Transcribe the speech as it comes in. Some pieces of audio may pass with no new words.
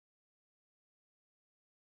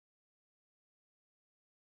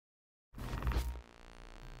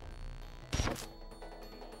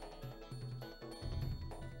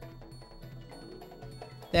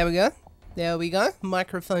There we go. There we go.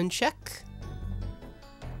 Microphone check.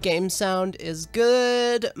 Game sound is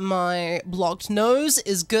good. My blocked nose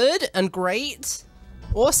is good and great.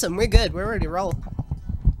 Awesome, we're good. We're ready to roll.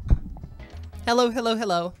 Hello, hello,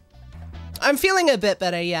 hello. I'm feeling a bit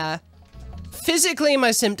better, yeah. Physically,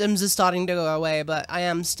 my symptoms are starting to go away, but I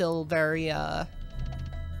am still very,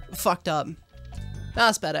 fucked up.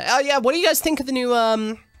 That's better. Oh, yeah, what do you guys think of the new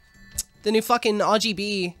fucking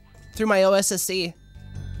RGB through my OSSD?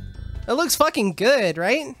 It looks fucking good,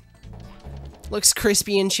 right? Looks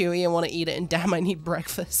crispy and chewy. I want to eat it, and damn, I need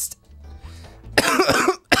breakfast.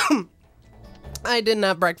 I didn't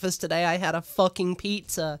have breakfast today. I had a fucking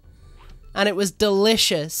pizza, and it was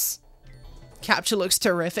delicious. Capture looks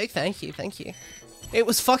terrific. Thank you, thank you. It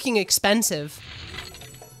was fucking expensive.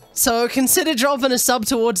 So consider dropping a sub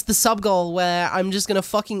towards the sub goal where I'm just gonna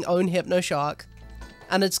fucking own Hypnoshock.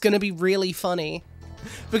 And it's gonna be really funny.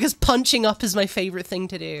 Because punching up is my favorite thing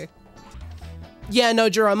to do. Yeah, no,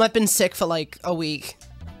 Jerome, I've been sick for like a week.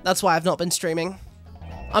 That's why I've not been streaming.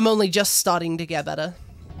 I'm only just starting to get better.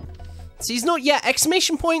 Seasonal? Yeah,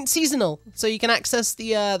 exclamation point seasonal. So you can access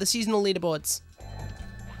the seasonal leaderboards.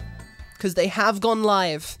 Because they have gone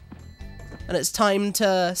live. And it's time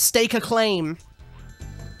to stake a claim.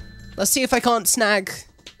 Let's see if I can't snag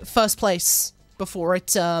first place before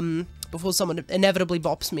it, before someone inevitably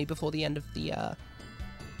bops me before the end of the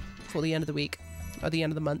week. Or the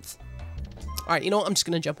end of the month. Alright, you know what? I'm just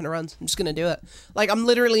gonna jump in around. I'm just gonna do it. Like, I'm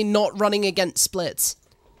literally not running against splits.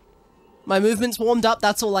 My movement's warmed up,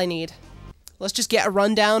 that's all I need. Let's just get a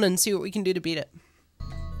rundown and see what we can do to beat it.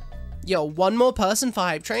 Yo, one more person for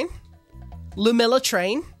Hype Train. Lumilla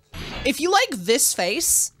Train. If you like this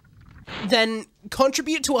face, then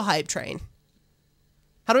contribute to a Hype Train.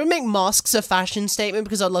 How do we make masks a fashion statement?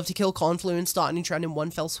 Because I'd love to kill Conflu and start a new trend in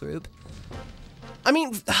one fell swoop. I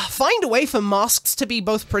mean, find a way for masks to be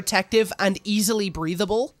both protective and easily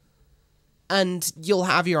breathable, and you'll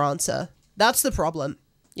have your answer. That's the problem,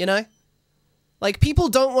 you know? Like, people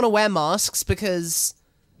don't want to wear masks because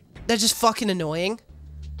they're just fucking annoying.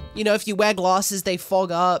 You know, if you wear glasses, they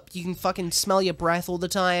fog up, you can fucking smell your breath all the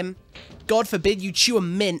time. God forbid you chew a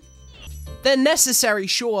mint. They're necessary,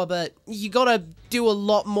 sure, but you gotta do a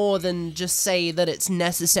lot more than just say that it's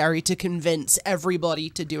necessary to convince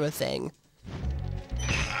everybody to do a thing.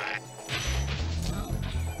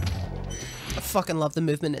 I fucking love the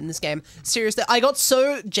movement in this game. Seriously, I got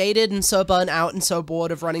so jaded and so burnt out and so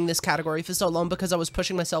bored of running this category for so long because I was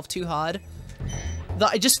pushing myself too hard that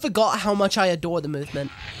I just forgot how much I adore the movement.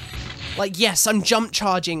 Like, yes, I'm jump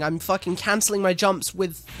charging, I'm fucking cancelling my jumps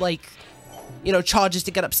with, like, you know, charges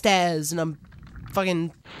to get upstairs, and I'm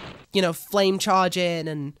fucking, you know, flame charging,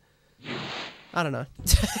 and I don't know.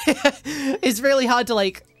 It's really hard to,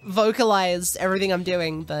 like, vocalize everything I'm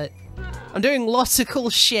doing, but I'm doing lots of cool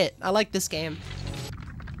shit. I like this game.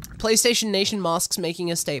 PlayStation Nation masks making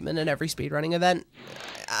a statement in every speedrunning event.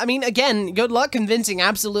 I mean, again, good luck convincing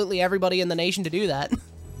absolutely everybody in the nation to do that.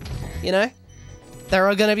 You know? There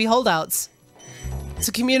are gonna be holdouts. It's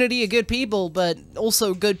a community of good people, but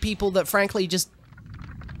also good people that frankly just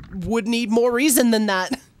would need more reason than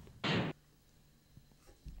that.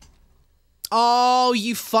 Oh,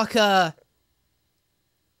 you fucker.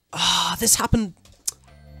 Ah, this happened.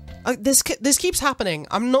 This keeps happening.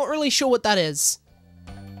 I'm not really sure what that is,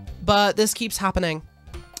 but this keeps happening,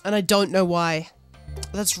 and I don't know why.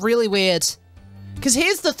 That's really weird. Because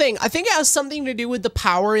here's the thing. I think it has something to do with the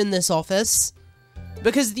power in this office.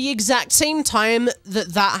 Because the exact same time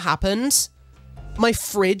that that happened, my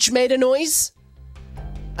fridge made a noise.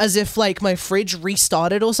 As if, like, my fridge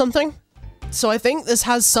restarted or something. So I think this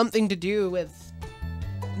has something to do with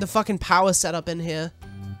the fucking power setup in here.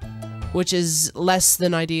 Which is less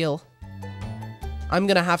than ideal. I'm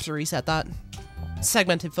gonna have to reset that.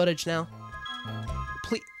 Segmented footage now.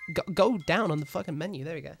 Please, go down on the fucking menu.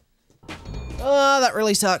 There we go. Oh, that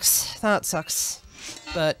really sucks. That sucks.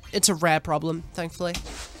 But it's a rare problem, thankfully.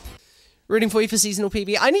 Rooting for you for seasonal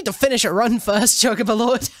PB. I need to finish a run first, Chocobo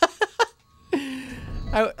Lord.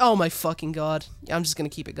 Oh my fucking god. I'm just gonna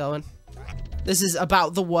keep it going. This is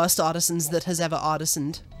about the worst artisans that has ever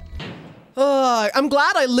artisaned. I'm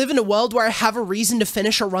glad I live in a world where I have a reason to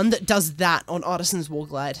finish a run that does that on Artisan's Wall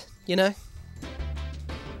Glide, you know?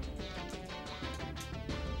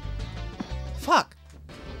 Fuck.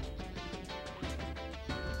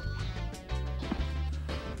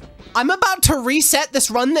 I'm about to reset this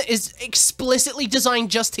run that is explicitly designed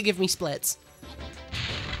just to give me splits.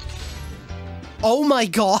 Oh my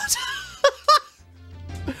god.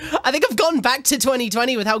 I think I've gone back to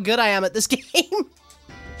 2020 with how good I am at this game.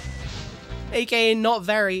 AKA not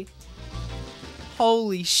very.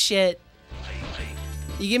 Holy shit.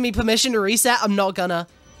 You give me permission to reset? I'm not gonna.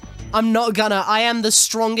 I'm not gonna. I am the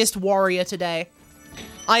strongest warrior today.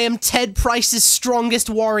 I am Ted Price's strongest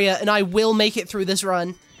warrior, and I will make it through this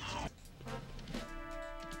run.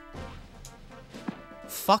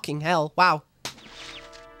 Fucking hell. Wow.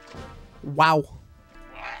 Wow.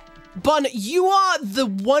 Bun, you are the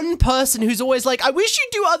one person who's always like, I wish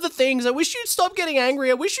you'd do other things. I wish you'd stop getting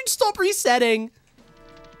angry. I wish you'd stop resetting.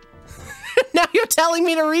 Now you're telling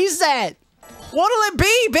me to reset. What'll it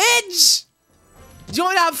be, bitch? Do you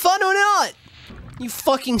want me to have fun or not? You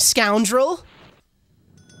fucking scoundrel.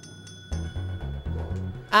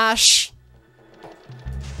 Ash.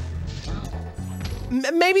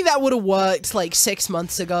 Maybe that would have worked like 6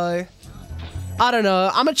 months ago. I don't know.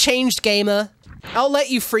 I'm a changed gamer. I'll let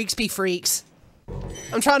you freaks be freaks.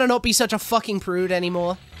 I'm trying to not be such a fucking prude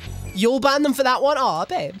anymore. You'll ban them for that one? Aw,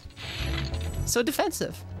 babe. So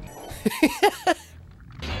defensive.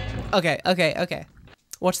 Okay.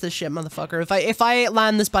 Watch this shit, motherfucker. If I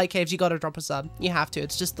land this bike caves, you gotta drop a sub. You have to.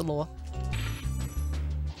 It's just the law.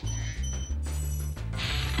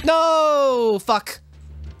 No! Fuck.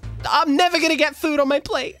 I'm never gonna get food on my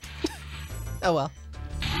plate. Oh well.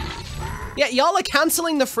 Yeah, y'all are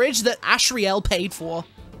canceling the fridge that Ashriel paid for.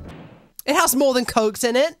 It has more than Cokes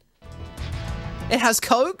in it. It has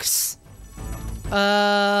Cokes.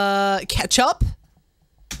 Ketchup.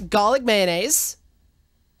 Garlic mayonnaise.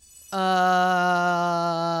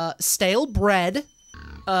 Stale bread.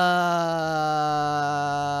 Yeah,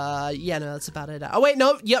 no, that's about it. Oh, wait,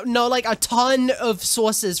 no, yeah, no, like a ton of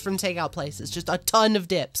sauces from takeout places. Just a ton of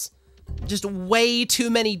dips. Just way too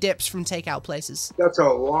many dips from takeout places. That's a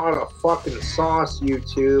lot of fucking sauce,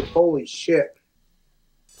 YouTube. Holy shit.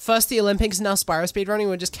 First the Olympics, now Spyro speedrunning.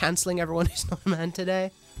 We're just canceling everyone who's not a man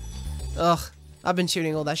today. Ugh, I've been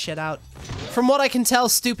tuning all that shit out. From what I can tell,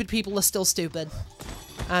 stupid people are still stupid.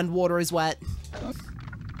 And water is wet.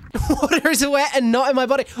 Water is wet and not in my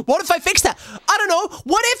body. What if I fix that? I don't know.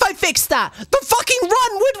 What if I fix that? The fucking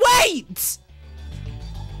run would wait!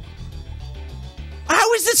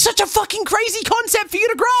 How is this such a fucking crazy concept for you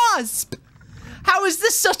to grasp? How is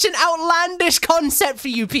this such an outlandish concept for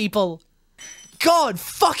you people? God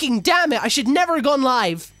fucking damn it. I should never have gone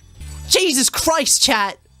live. Jesus Christ,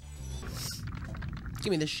 chat.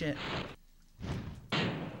 Give me this shit.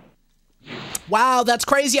 Wow, that's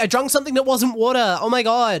crazy. I drank something that wasn't water. Oh my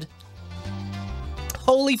god.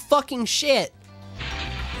 Holy fucking shit.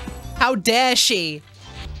 How dare she?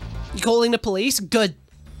 You calling the police? Good.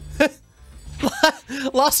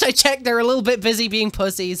 Last I checked, they're a little bit busy being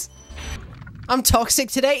pussies. I'm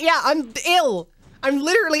toxic today. Yeah, I'm ill. I'm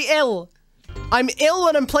literally ill. I'm ill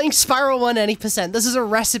and I'm playing Spyro 180%. This is a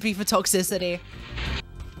recipe for toxicity.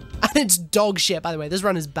 And it's dog shit, by the way. This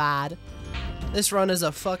run is bad. This run is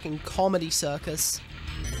a fucking comedy circus.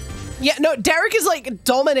 Yeah, no, Derek is like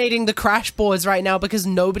dominating the Crash boards right now because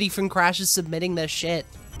nobody from Crash is submitting their shit.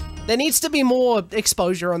 There needs to be more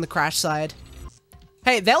exposure on the Crash side.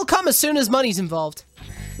 Hey, they'll come as soon as money's involved.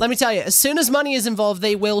 Let me tell you, as soon as money is involved,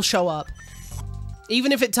 they will show up.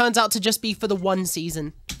 Even if it turns out to just be for the one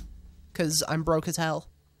season. Because I'm broke as hell.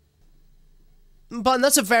 But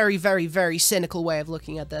that's a very, very, very cynical way of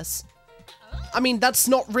looking at this. I mean, that's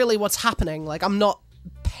not really what's happening. Like, I'm not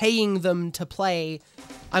paying them to play.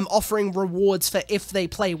 I'm offering rewards for if they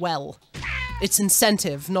play well. It's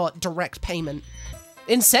incentive, not direct payment.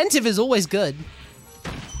 Incentive is always good.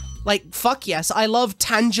 Like, fuck yes, I love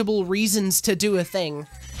tangible reasons to do a thing.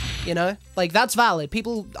 You know? Like, that's valid.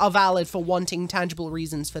 People are valid for wanting tangible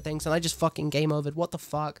reasons for things, and I just fucking game overed. What the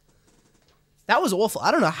fuck? That was awful.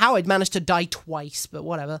 I don't know how I'd managed to die twice, but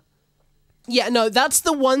whatever. Yeah, no, that's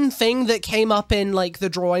the one thing that came up in, like, the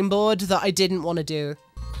drawing board that I didn't want to do.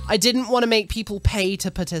 I didn't want to make people pay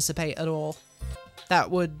to participate at all.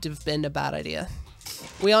 That would have been a bad idea.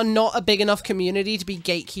 We are not a big enough community to be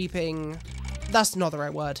gatekeeping... That's not the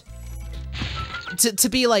right word. To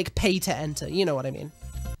be, like, pay to enter. You know what I mean.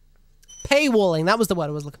 Paywalling, that was the word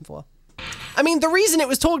I was looking for. I mean, the reason it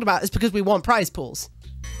was talked about is because we want prize pools.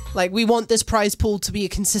 Like, we want this prize pool to be a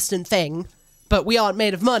consistent thing, but we aren't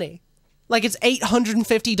made of money. Like, it's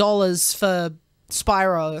 $850 for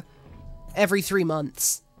Spyro every 3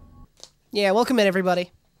 months. Yeah, welcome in,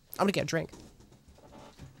 everybody. I'm gonna get a drink.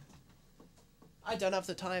 I don't have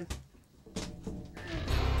the time.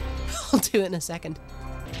 I'll do it in a second.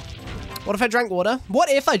 What if I drank water? What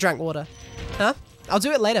if I drank water? Huh? I'll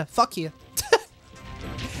do it later. Fuck you.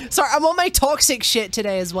 Sorry, I'm on my toxic shit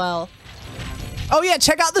today as well. Oh yeah,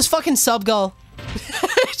 check out this fucking sub goal.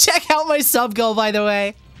 Check out my sub goal, by the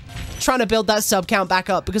way. Trying to build that sub count back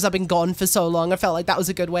up because I've been gone for so long. I felt like that was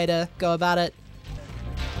a good way to go about it.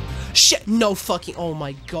 Shit, no fucking, oh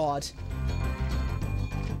my god.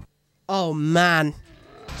 Oh, man.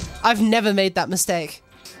 I've never made that mistake.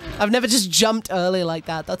 I've never just jumped early like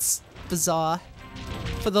that. That's bizarre.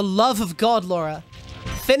 For the love of God, Laura.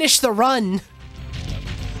 Finish the run.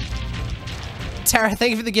 Tara,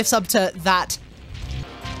 thank you for the gift sub to that.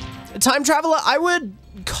 Time Traveler, I would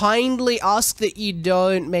kindly ask that you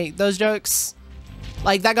don't make those jokes.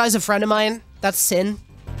 Like, that guy's a friend of mine. That's sin.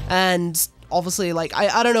 And obviously, like,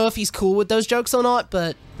 I don't know if he's cool with those jokes or not,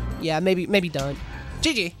 but yeah, maybe don't.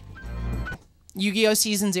 GG. Yu-Gi-Oh!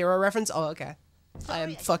 Season 0 reference? Oh, okay. I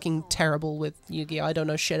am fucking terrible with Yu-Gi-Oh! I don't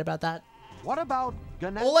know shit about that. What about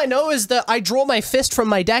all I know is that I draw my fist from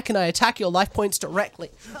my deck and I attack your life points directly.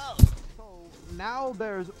 So now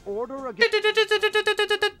there's order again.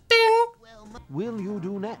 Will you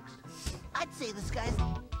do next? I'd say this guy's...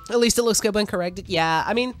 At least it looks good when corrected. Yeah,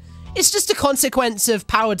 I mean, it's just a consequence of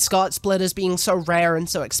powered Scott splitters being so rare and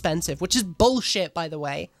so expensive, which is bullshit, by the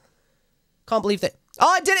way. Can't believe that. Oh,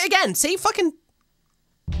 I did it again. See, fucking...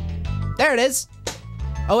 There it is.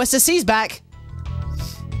 OSSC's back.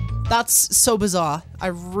 That's so bizarre. I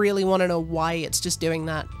really want to know why it's just doing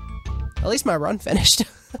that. At least my run finished.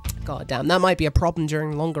 God damn, that might be a problem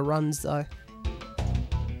during longer runs, though.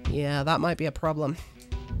 Yeah, that might be a problem.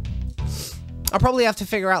 I'll probably have to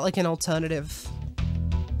figure out, like, an alternative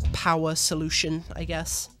power solution, I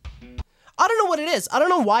guess. I don't know what it is. I don't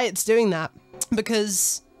know why it's doing that.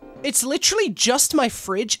 Because it's literally just my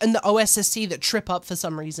fridge and the OSSC that trip up for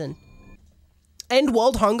some reason. End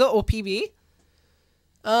World Hunger or PB?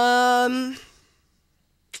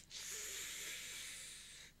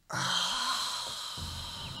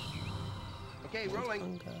 Okay,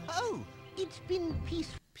 rolling. Oh, it's been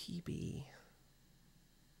peaceful. PB.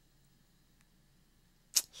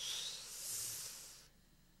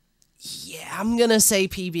 Yeah, I'm gonna say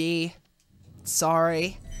PB.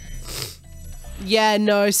 Sorry. Yeah,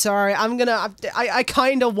 no, sorry. I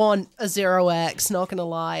kinda want a 0x, not gonna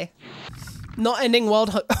lie. Not ending World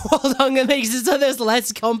Hunger makes it so there's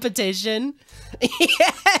less competition.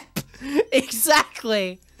 Yep!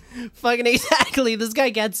 Exactly. Fucking exactly. This guy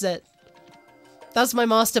gets it. That's my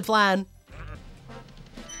master plan.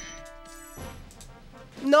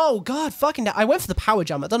 No, God, fucking... I went for the power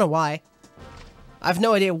jump. I don't know why. I have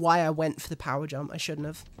no idea why I went for the power jump. I shouldn't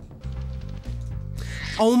have.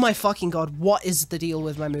 Oh my fucking God. What is the deal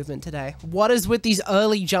with my movement today? What is with these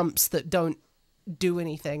early jumps that don't do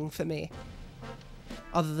anything for me?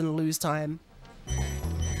 Other than lose time.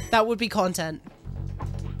 That would be content.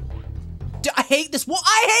 I hate this wall.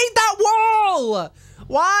 I hate that wall!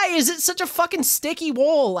 Why is it such a fucking sticky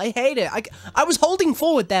wall? I hate it. I was holding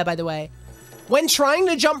forward there, by the way. When trying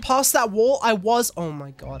to jump past that wall, oh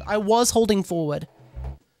my God, I was holding forward.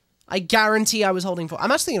 I guarantee I was holding forward.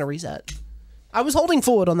 I'm actually gonna reset. I was holding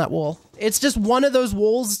forward on that wall. It's just one of those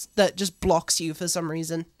walls that just blocks you for some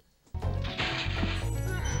reason.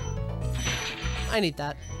 I need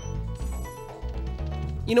that.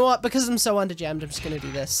 You know what? Because I'm so undergemmed, I'm just gonna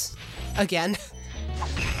do this. Again.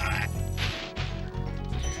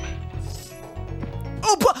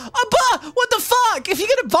 Oh, what the fuck? If you're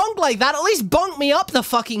gonna bonk like that, at least bonk me up the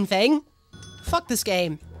fucking thing. Fuck this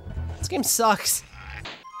game. This game sucks.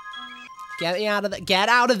 Get me out of there. Get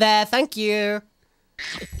out of there. Thank you.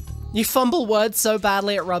 You fumble words so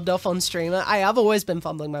badly it rubbed off on streamer. I have always been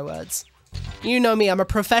fumbling my words. You know me, I'm a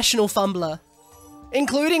professional fumbler.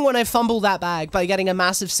 Including when I fumble that bag by getting a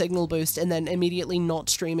massive signal boost and then immediately not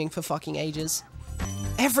streaming for fucking ages.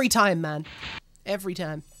 Every time, man. Every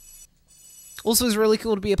time. Also, it's really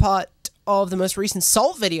cool to be a part of the most recent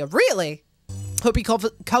Salt video. Really? Hope he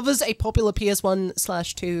covers a popular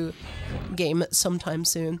PS1/2 game sometime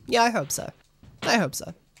soon. Yeah, I hope so. I hope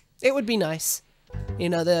so. It would be nice. You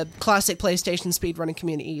know, the classic PlayStation speedrunning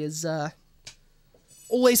community is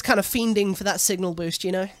always kind of fiending for that signal boost,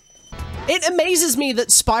 you know? It amazes me that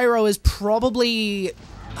Spyro is probably...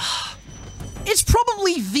 it's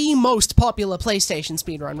probably the most popular PlayStation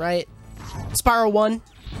speedrun, right? Spyro 1?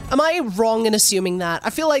 Am I wrong in assuming that?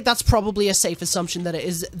 I feel like that's probably a safe assumption that it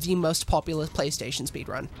is the most popular PlayStation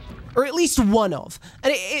speedrun. Or at least one of.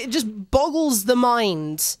 And it just boggles the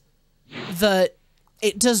mind that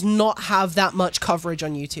it does not have that much coverage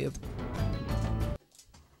on YouTube.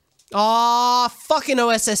 Ah, fucking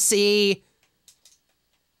OSSC.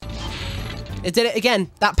 It did it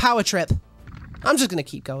again. That power trip. I'm just gonna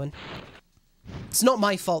keep going. It's not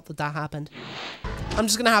my fault that that happened. I'm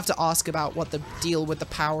just gonna have to ask about what the deal with the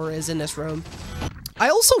power is in this room. I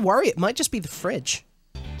also worry it might just be the fridge.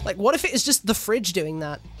 Like, what if it is just the fridge doing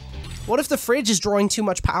that? What if the fridge is drawing too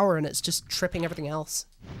much power and it's just tripping everything else?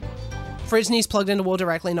 Fridge needs plugged into wall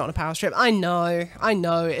directly, not in a power strip. I know.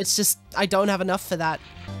 It's just, I don't have enough for that.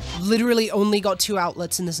 Literally only got 2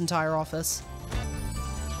 outlets in this entire office.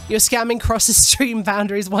 Your scamming crosses stream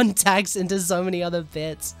boundaries. One tags into so many other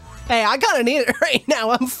bits. Hey, I kinda need it right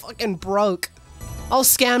now. I'm fucking broke. I'll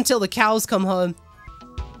scam till the cows come home.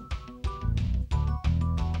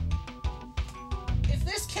 If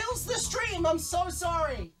this kills the stream, I'm so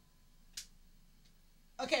sorry.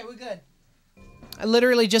 Okay, we're good. I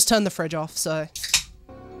literally just turned the fridge off, so.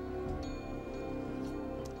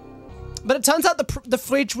 But it turns out the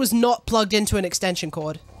fridge was not plugged into an extension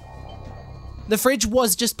cord. The fridge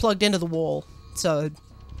was just plugged into the wall, so.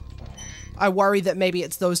 I worry that maybe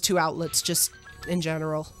it's those 2 outlets just in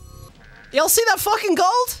general. Y'all see that fucking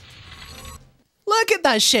gold? Look at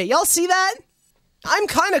that shit, y'all see that? I'm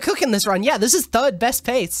kinda cooking this run. Yeah, this is 3rd best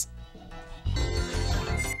pace.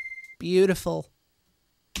 Beautiful.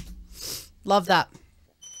 Love that.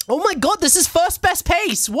 Oh my god, this is 1st best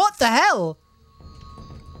pace! What the hell?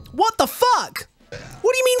 What the fuck?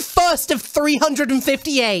 What do you mean 1st of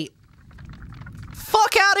 358?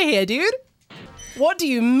 Fuck out of here, dude! What do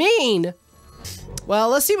you mean? Well,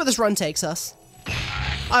 let's see where this run takes us.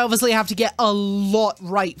 I obviously have to get a lot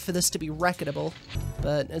right for this to be recordable,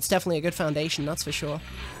 but it's definitely a good foundation, that's for sure.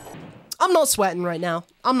 I'm not sweating right now.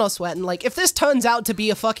 I'm not sweating. Like, if this turns out to be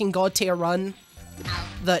a fucking god tier run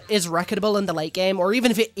that is recordable in the late game, or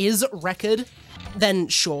even if it is record, then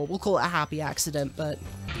sure, we'll call it a happy accident, but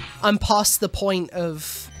I'm past the point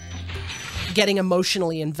of getting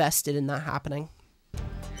emotionally invested in that happening.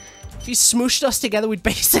 If you smooshed us together, we'd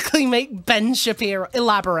basically make Ben Shapiro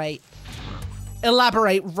elaborate.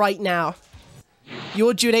 Elaborate right now.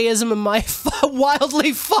 Your Judaism and my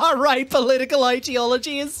wildly far-right political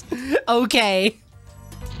ideologies? Okay.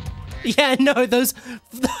 Yeah, no, those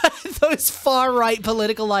far-right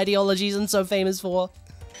political ideologies I'm so famous for.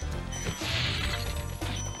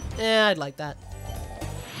 Yeah, I'd like that.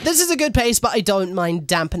 This is a good pace, but I don't mind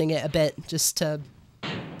dampening it a bit, just to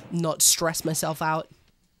not stress myself out.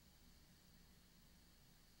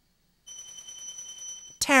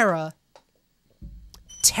 Terra.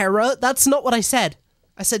 Terra? That's not what I said.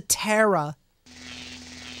 I said Terra.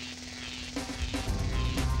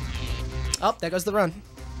 Oh, there goes the run.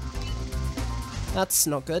 That's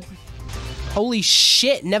not good. Holy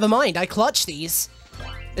shit, never mind, I clutch these.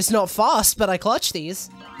 It's not fast, but I clutch these.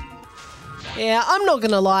 Yeah, I'm not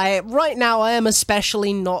gonna lie, right now I am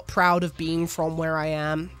especially not proud of being from where I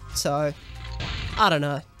am, so, I don't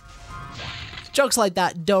know. Jokes like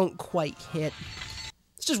that don't quite hit.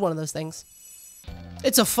 It's just one of those things.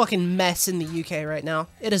 It's a fucking mess in the UK right now.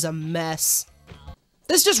 It is a mess.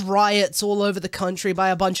 There's just riots all over the country by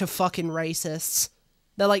a bunch of fucking racists.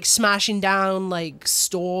 They're like smashing down like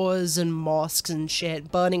stores and mosques and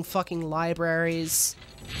shit, burning fucking libraries.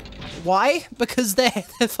 Why? Because they're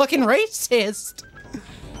fucking racist.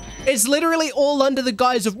 It's literally all under the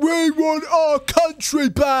guise of, we want our country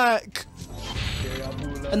back!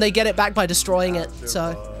 And they get it back by destroying it,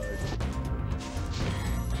 so.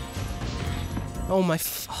 Oh my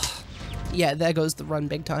yeah, there goes the run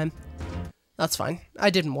big time. That's fine. I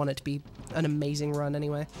didn't want it to be an amazing run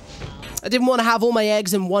anyway. I didn't want to have all my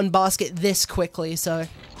eggs in one basket this quickly, so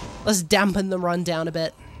let's dampen the run down a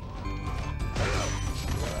bit.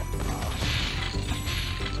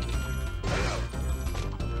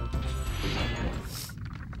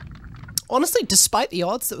 Honestly, despite the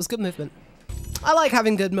odds, that was good movement. I like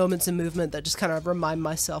having good moments in movement that just kind of remind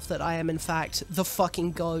myself that I am in fact the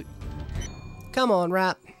fucking GOAT. Come on,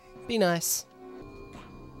 rap. Be nice.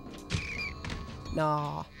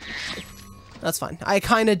 Nah. That's fine. I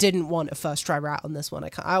kind of didn't want a first try rat on this one.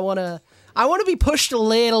 I want to be pushed a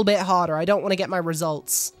little bit harder. I don't want to get my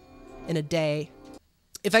results in a day.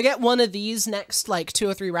 If I get one of these next, like, 2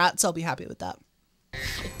 or 3 rats, I'll be happy with that.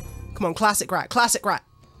 Come on, classic rat, classic rat.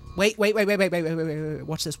 Wait.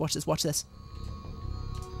 Watch this.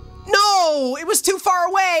 No! It was too far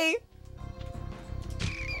away!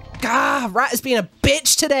 Ah, rat is being a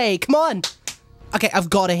bitch today. Come on. Okay,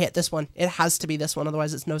 I've got to hit this one. It has to be this one,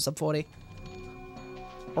 otherwise it's no sub 40.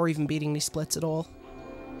 Or even beating these splits at all.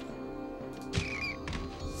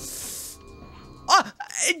 Oh,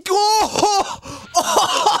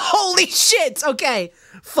 holy shit! Okay,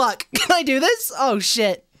 fuck. Can I do this? Oh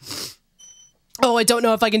shit. Oh, I don't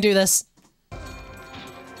know if I can do this.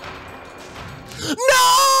 No!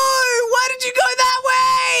 Why did you go that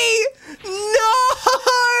way? No!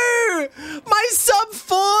 My sub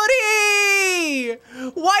 40!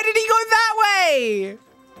 Why did he go that way?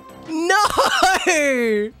 No!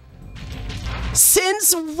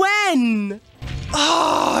 Since when?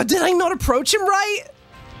 Oh, did I not approach him right?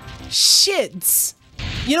 Shit.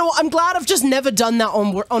 You know what? I'm glad I've just never done that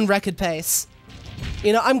on record pace.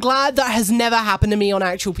 You know, I'm glad that has never happened to me on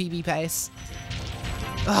actual PB pace.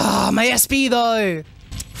 Ah, my SB though.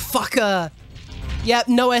 Fucker. Yep,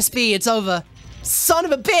 no SB, it's over. Son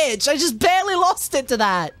of a bitch, I just barely lost it to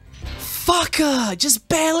that. Fucker, just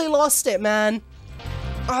barely lost it, man.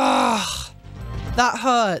 Ah, that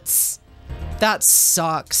hurts. That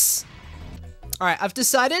sucks. All right, I've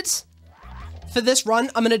decided for this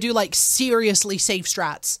run, I'm gonna do like seriously safe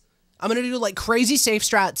strats. I'm gonna do like crazy safe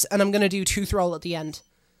strats and I'm gonna do tooth roll at the end.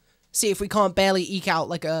 See if we can't barely eke out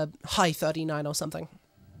like a high 39 or something.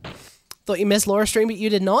 Thought you missed Laura's stream, but you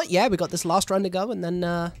did not? Yeah, we got this last run to go, and then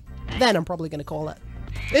I'm probably gonna call it.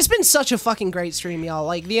 It's been such a fucking great stream, y'all.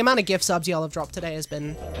 Like, the amount of gift subs y'all have dropped today has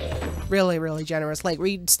been really, really generous. Like,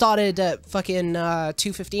 we started at fucking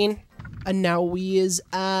 215, and now we is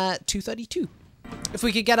at 232. If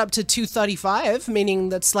we could get up to 235, meaning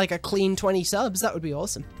that's like a clean 20 subs, that would be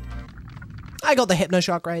awesome. I got the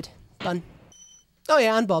Hypnoshock raid. Done. Oh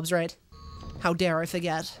yeah, and Bob's raid. How dare I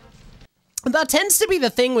forget. That tends to be the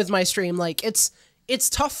thing with my stream, like, it's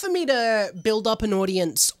tough for me to build up an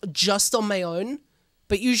audience just on my own,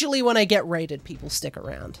 but usually when I get raided, people stick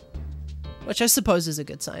around. Which I suppose is a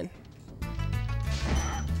good sign.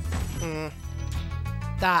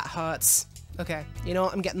 That hurts. Okay, you know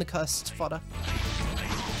what, I'm getting the cursed fodder.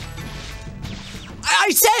 I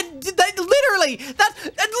said that literally,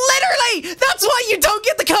 that's why you don't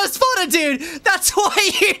get the cursed fodder, dude! That's why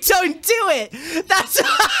you don't do it!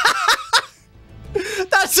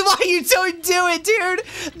 That's why you don't do it, dude!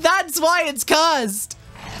 That's why it's cursed!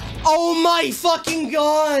 Oh my fucking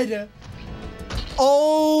god!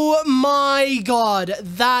 Oh my god,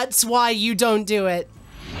 that's why you don't do it.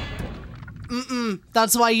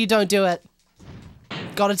 That's why you don't do it.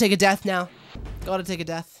 Gotta take a death now. Gotta take a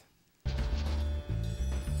death.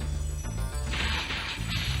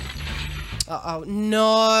 Uh-oh,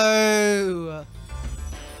 no!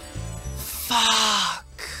 Fuck!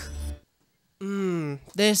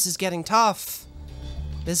 This is getting tough.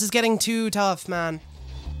 This is getting too tough, man.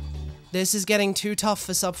 This is getting too tough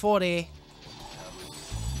for sub 40.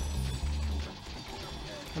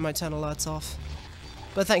 I might turn alerts off.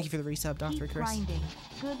 But thank you for the resub, Dr. Chris. Grinding.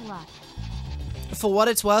 Good luck. For what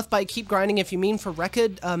it's worth, by keep grinding if you mean for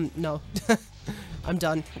record, no. I'm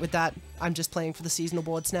done with that. I'm just playing for the seasonal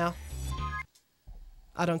boards now.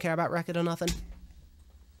 I don't care about record or nothing.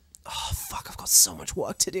 Oh, fuck, I've got so much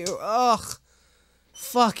work to do. Ugh.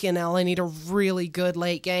 Fucking hell, I need a really good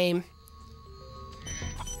late game.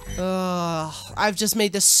 Ugh. I've just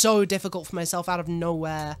made this so difficult for myself out of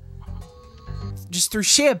nowhere. Just through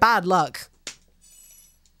sheer bad luck.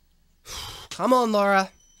 Come on, Laura.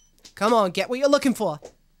 Come on, get what you're looking for.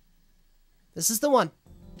 This is the one.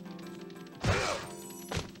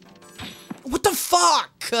 What the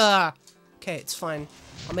fuck? Okay, it's fine.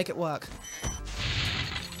 I'll make it work.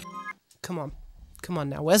 Come on. Come on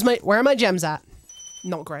now. Where are my gems at?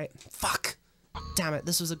 Not great. Fuck. Damn it.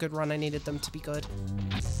 This was a good run. I needed them to be good.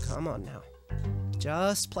 Come on now.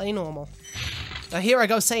 Just play normal. Here I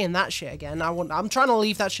go saying that shit again. I'm trying to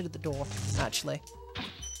leave that shit at the door, actually.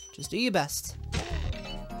 Just do your best.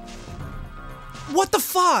 What the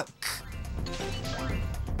fuck?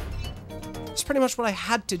 That's pretty much what I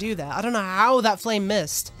had to do there. I don't know how that flame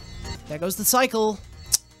missed. There goes the cycle.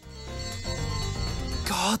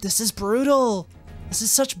 God, this is brutal. This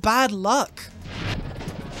is such bad luck.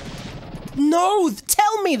 No,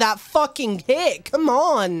 tell me that fucking hit. Come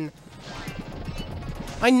on.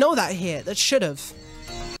 I know that hit. That should have.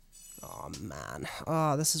 Oh, man.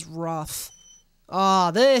 Oh, this is rough.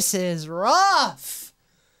 Oh, this is rough.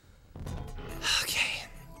 Okay,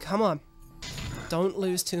 come on. Don't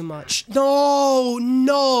lose too much. No,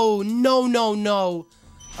 no, no, no, no.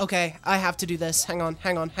 Okay, I have to do this. Hang on,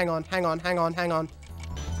 hang on, hang on, hang on, hang on, hang on.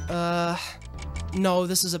 No,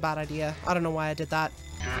 this is a bad idea. I don't know why I did that.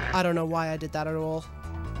 I don't know why I did that at all.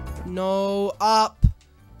 No, up.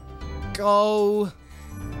 Go.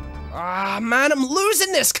 Ah, man, I'm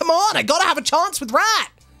losing this. Come on, I gotta have a chance with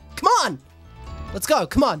Rat. Come on. Let's go,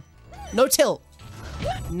 come on. No tilt.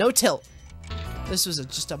 No tilt. This was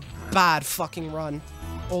just a bad fucking run.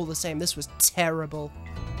 All the same, this was terrible.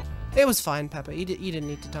 It was fine, Pepper. You didn't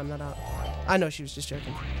need to time that out. I know she was just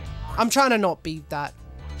joking. I'm trying to not be that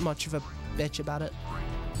much of a bitch about it.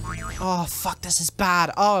 Oh, fuck, this is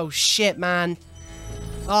bad. Oh, shit, man.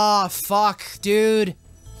 Oh, fuck, dude.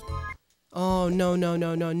 Oh, no, no,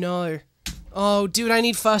 no, no, no. Oh, dude, I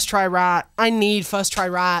need first try Rat. I need first try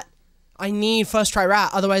Rat. I need first try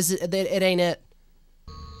Rat, otherwise it ain't it.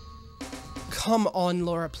 Come on,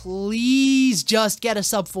 Laura, please just get a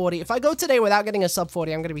sub 40. If I go today without getting a sub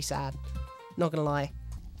 40, I'm gonna be sad. Not gonna lie.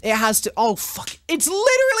 It has to, oh fuck, it's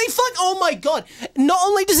literally fuck, oh my god. Not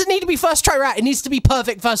only does it need to be first try rat, it needs to be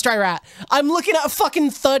perfect first try rat. I'm looking at a fucking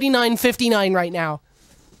 39.59 right now.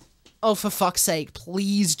 Oh, for fuck's sake,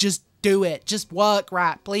 please just do it. Just work,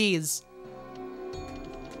 rat, please.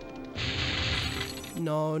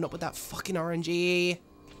 No, not with that fucking RNG.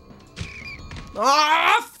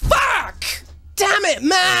 Ah, fuck! Damn it,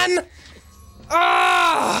 man!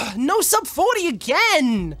 Ah, no sub 40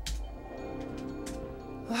 again!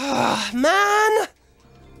 Ah, man!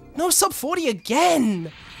 No sub 40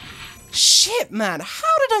 again! Shit, man,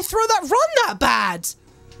 how did I throw that run that bad?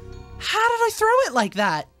 How did I throw it like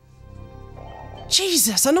that?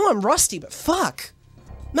 Jesus, I know I'm rusty, but fuck.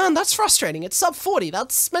 Man, that's frustrating. It's sub 40.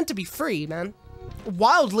 That's meant to be free, man.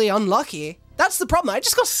 Wildly unlucky. That's the problem. I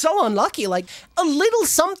just got so unlucky. Like, a little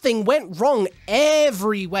something went wrong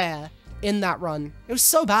everywhere in that run. It was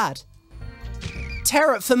so bad.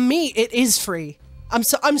 Terra, for me, it is free. I'm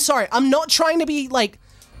sorry. I'm not trying to be, like,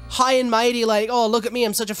 high and mighty, like, oh, look at me,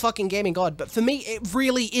 I'm such a fucking gaming god. But for me, it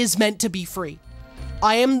really is meant to be free.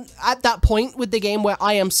 I am at that point with the game where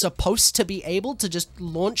I am supposed to be able to just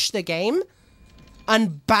launch the game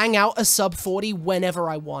and bang out a sub 40 whenever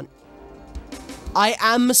I want. I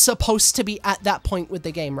am supposed to be at that point with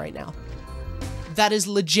the game right now. That is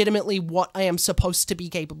legitimately what I am supposed to be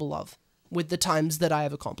capable of with the times that I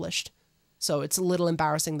have accomplished. So it's a little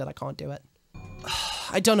embarrassing that I can't do it.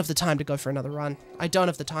 I don't have the time to go for another run. I don't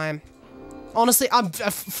have the time. Honestly,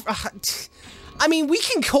 I mean, we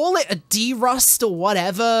can call it a D-rust or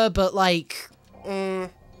whatever, but like,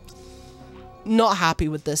 not happy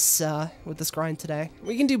with this grind today.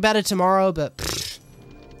 We can do better tomorrow, but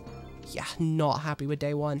yeah, not happy with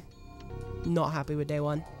day one. Not happy with day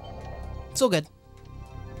one. It's all good.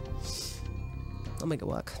 I'll make it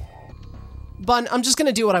work. But I'm just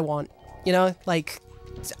gonna do what I want, you know? Like,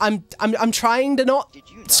 I'm trying to not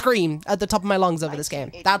scream at the top of my lungs over this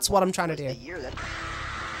game. That's what I'm trying to do.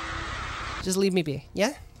 Just leave me be,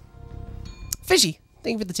 yeah? Fishy,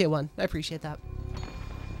 thank you for the tier 1. I appreciate that.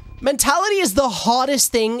 Mentality is the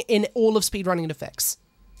hardest thing in all of speedrunning to fix.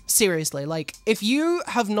 Seriously, like, if you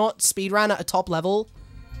have not speedrun at a top level,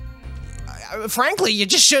 frankly, you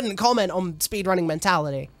just shouldn't comment on speedrunning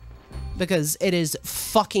mentality. Because it is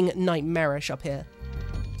fucking nightmarish up here.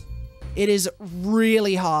 It is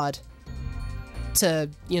really hard to,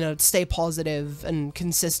 you know, stay positive and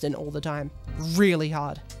consistent all the time. Really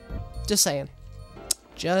hard. Just saying.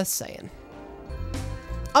 Just saying.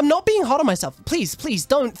 I'm not being hard on myself. Please, please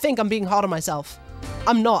don't think I'm being hard on myself.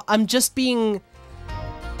 I'm not. I'm just being...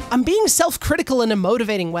 I'm being self-critical in a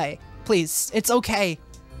motivating way. Please, it's okay.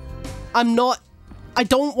 I'm not... I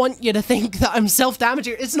don't want you to think that I'm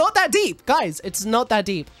self-damaging. It's not that deep, guys. It's not that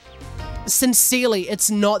deep. Sincerely, it's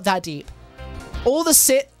not that deep. All the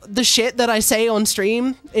shit that I say on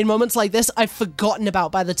stream in moments like this, I've forgotten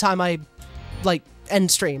about by the time I, like,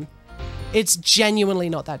 end stream. It's genuinely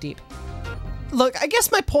not that deep. Look, I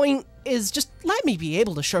guess my point is just let me be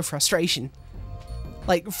able to show frustration.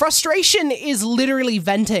 Like, frustration is literally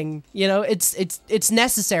venting, you know? It's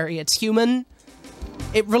necessary. It's human.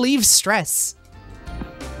 It relieves stress.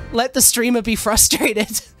 Let the streamer be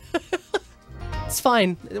frustrated. It's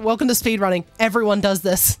fine. Welcome to speedrunning. Everyone does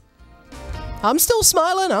this. I'm still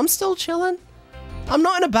smiling. I'm still chilling. I'm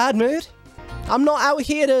not in a bad mood. I'm not out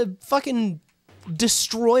here to fucking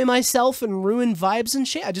destroy myself and ruin vibes and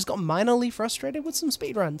shit. I just got minorly frustrated with some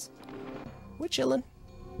speedruns. We're chilling.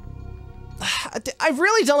 I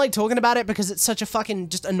really don't like talking about it because it's such a fucking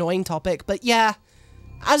just annoying topic, but yeah.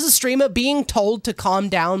 As a streamer, being told to calm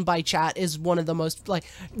down by chat is one of the most, like,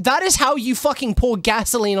 that is how you fucking pour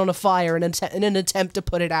gasoline on a fire in an attempt to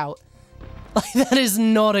put it out. Like, that is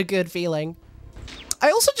not a good feeling.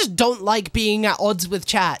 I also just don't like being at odds with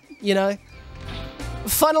chat, you know?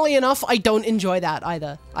 Funnily enough, I don't enjoy that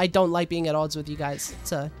either. I don't like being at odds with you guys,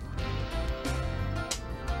 so...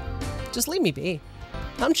 just leave me be.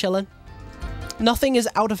 I'm chilling. Nothing is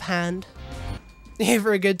out of hand. Here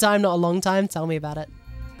for a good time, not a long time, tell me about it.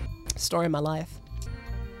 Story of my life.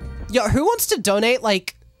 Yo, who wants to donate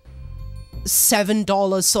like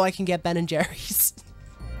 $7 so I can get Ben & Jerry's?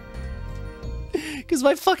 Because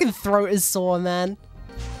my fucking throat is sore, man.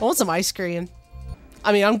 I want some ice cream.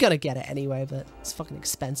 I mean, I'm gonna get it anyway, but it's fucking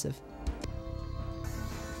expensive.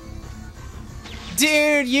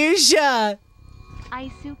 Dude, Yusha!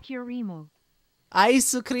 Ice-cream.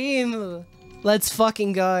 Ice cream. Let's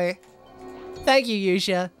fucking go. Thank you,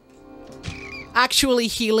 Yusha. Actually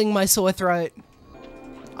healing my sore throat.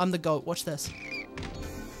 I'm the goat. Watch this.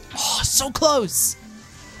 Oh, so close.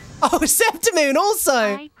 Oh, Septimoon also.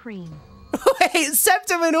 Eye cream. Wait,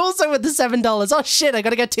 Septimoon also with the $7. Oh shit, I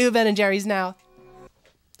gotta get 2 Ben & Jerry's now.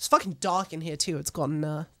 It's fucking dark in here too. It's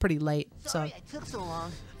gotten pretty late, so Sorry I took so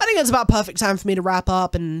long. I think it's about perfect time for me to wrap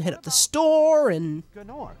up and hit up the store and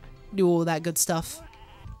Gnork. do all that good stuff.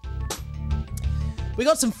 We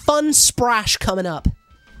got some fun sprash coming up.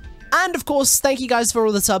 And of course, thank you guys for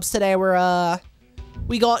all the subs today.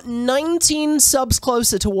 We got 19 subs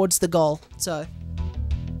closer towards the goal. So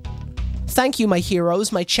thank you, my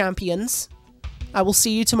heroes, my champions. I will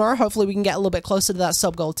see you tomorrow. Hopefully we can get a little bit closer to that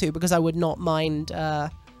sub goal too, because I would not mind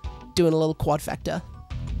doing a little quadfecta.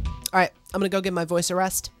 Alright, I'm gonna go give my voice a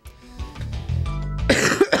rest.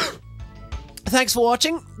 Thanks for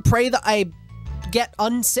watching. Pray that I get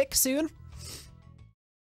unsick soon.